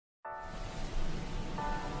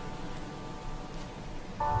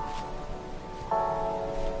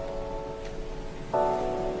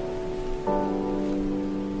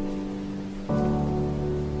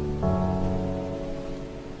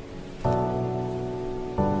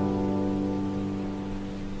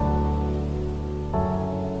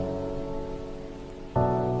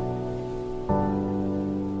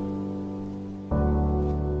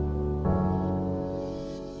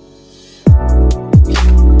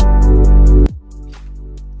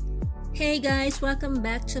Hey guys, welcome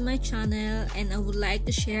back to my channel, and I would like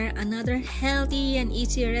to share another healthy and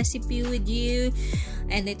easy recipe with you,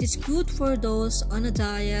 and it is good for those on a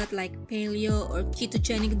diet like paleo or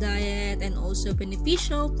ketogenic diet, and also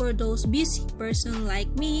beneficial for those busy person like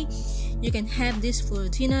me. You can have this for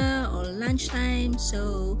dinner or lunchtime.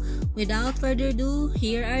 So without further ado,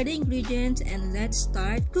 here are the ingredients and let's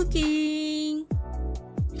start cooking.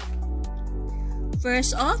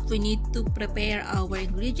 First off, we need to prepare our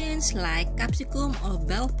ingredients like capsicum or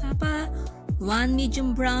bell pepper, 1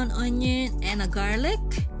 medium brown onion, and a garlic.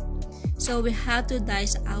 So we have to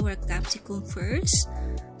dice our capsicum first.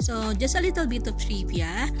 So just a little bit of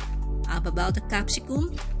trivia about the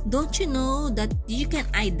capsicum. Don't you know that you can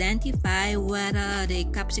identify whether the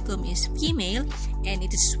capsicum is female, and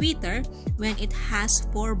it is sweeter when it has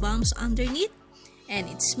 4 bumps underneath, and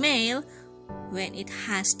it's male when it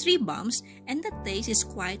has 3 bumps, and the taste is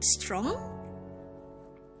quite strong.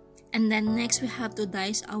 And then next we have to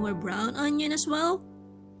dice our brown onion as well.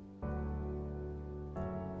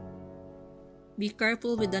 Be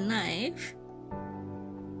careful with the knife.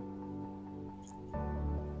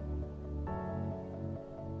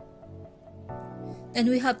 Then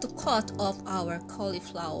we have to cut off our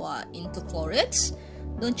cauliflower into florets.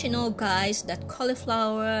 Don't you know, guys, that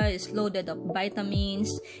cauliflower is loaded of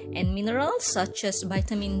vitamins and minerals such as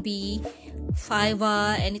vitamin B,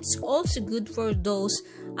 fiber, and it's also good for those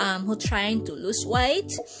who trying to lose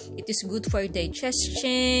weight. It is good for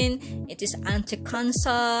digestion. It is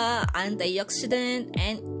anti-cancer, antioxidant,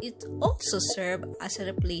 and it also serves as a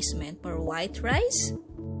replacement for white rice.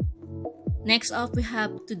 Next up, we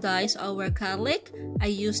have to dice our garlic. I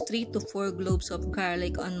use 3 to 4 cloves of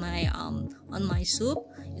garlic on my soup.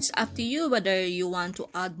 It's up to you whether you want to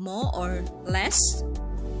add more or less.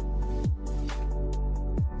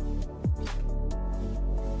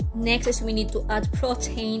 Next is we need to add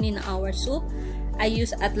protein in our soup. I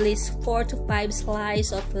use at least 4 to 5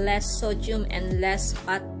 slices of less sodium and less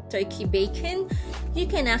fat turkey bacon. You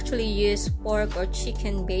can actually use pork or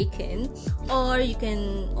chicken bacon, or you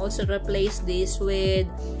can also replace this with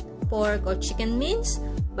pork or chicken mince.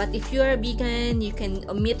 But if you are vegan, you can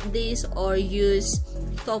omit this or use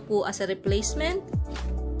tofu as a replacement.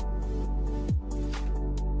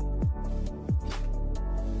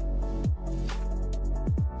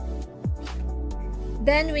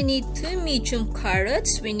 Then we need 2 medium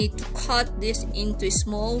carrots. We need to cut this into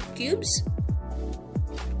small cubes.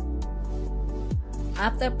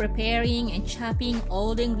 After preparing and chopping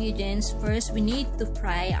all the ingredients, first we need to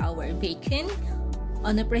fry our bacon.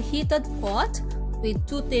 On a preheated pot with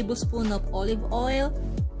 2 tablespoons of olive oil,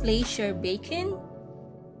 place your bacon.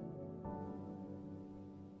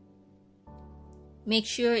 Make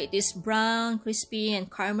sure it is brown, crispy, and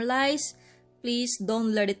caramelized. Please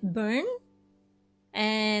don't let it burn.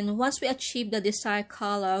 And once we achieve the desired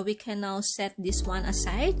color, we can now set this one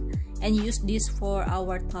aside and use this for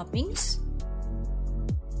our toppings.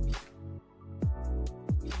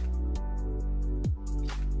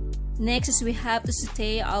 Next is we have to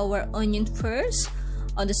saute our onion first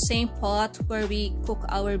on the same pot where we cook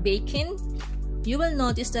our bacon. You will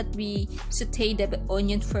notice that we saute the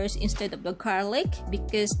onion first instead of the garlic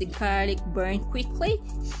because the garlic burns quickly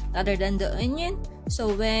rather than the onion. So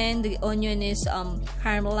when the onion is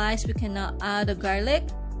caramelized, we can now add the garlic.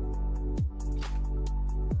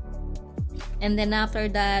 And then after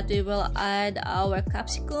that, we will add our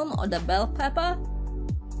capsicum or the bell pepper.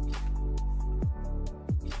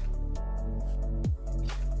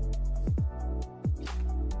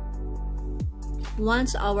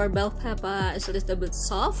 Once our bell pepper is a little bit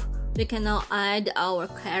soft, we can now add our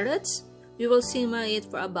carrots. We will simmer it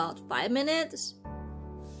for about 5 minutes.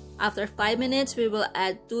 After 5 minutes, we will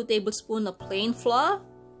add 2 tablespoons of plain flour.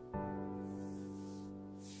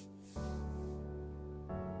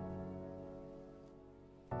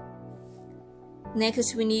 Next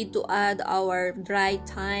is we need to add our dried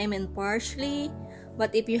thyme and parsley.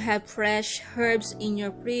 But if you have fresh herbs in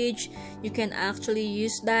your fridge, you can actually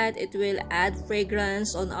use that. It will add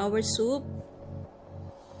fragrance on our soup.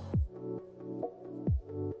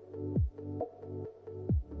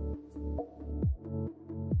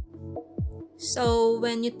 So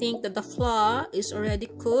when you think that the flour is already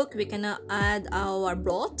cooked, we can now add our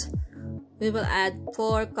broth. We will add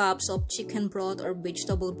 4 cups of chicken broth or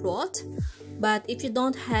vegetable broth. But if you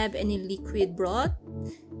don't have any liquid broth,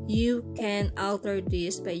 you can alter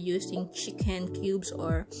this by using chicken cubes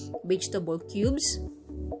or vegetable cubes.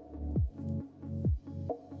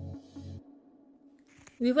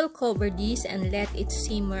 We will cover this and let it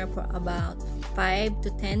simmer for about 5 to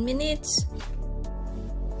 10 minutes.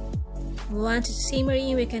 Once it's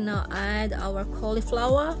simmering, we can now add our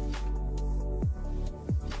cauliflower.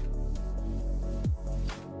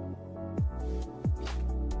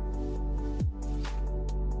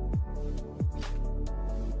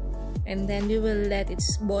 And then we will let it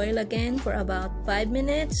boil again for about 5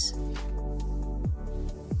 minutes.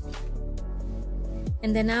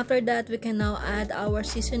 And then after that, we can now add our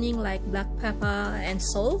seasoning like black pepper and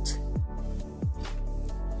salt.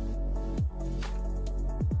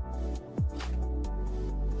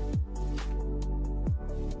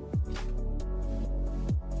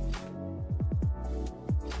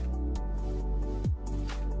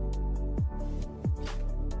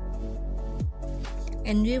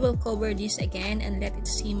 And we will cover this again and let it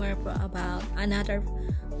simmer for about another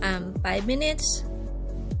 5 minutes.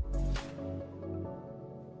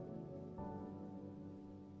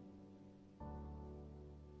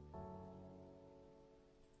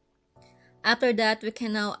 After that, we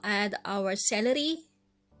can now add our celery.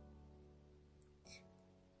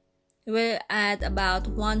 We'll add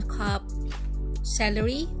about 1 cup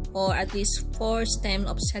celery, or at least 4 stems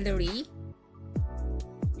of celery.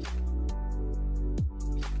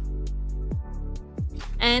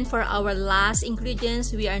 And for our last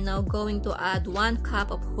ingredients, we are now going to add 1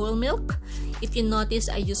 cup of whole milk. If you notice,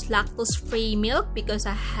 I use lactose-free milk because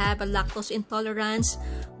I have a lactose intolerance,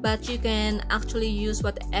 but you can actually use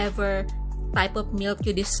whatever type of milk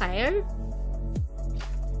you desire.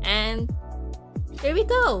 And there we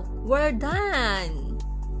go, we're done.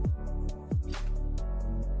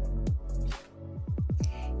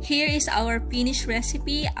 Here is our finished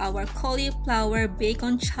recipe. Our cauliflower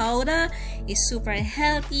bacon chowder is super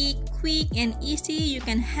healthy, quick, and easy. You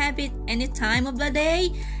can have it any time of the day.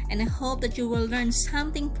 And I hope that you will learn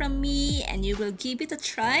something from me and you will give it a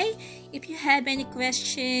try. If you have any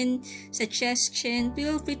question, suggestion,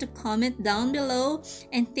 feel free to comment down below.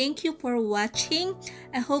 And thank you for watching.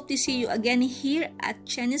 I hope to see you again here at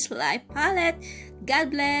Chinese Life Palette.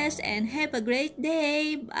 God bless and have a great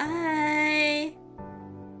day. Bye!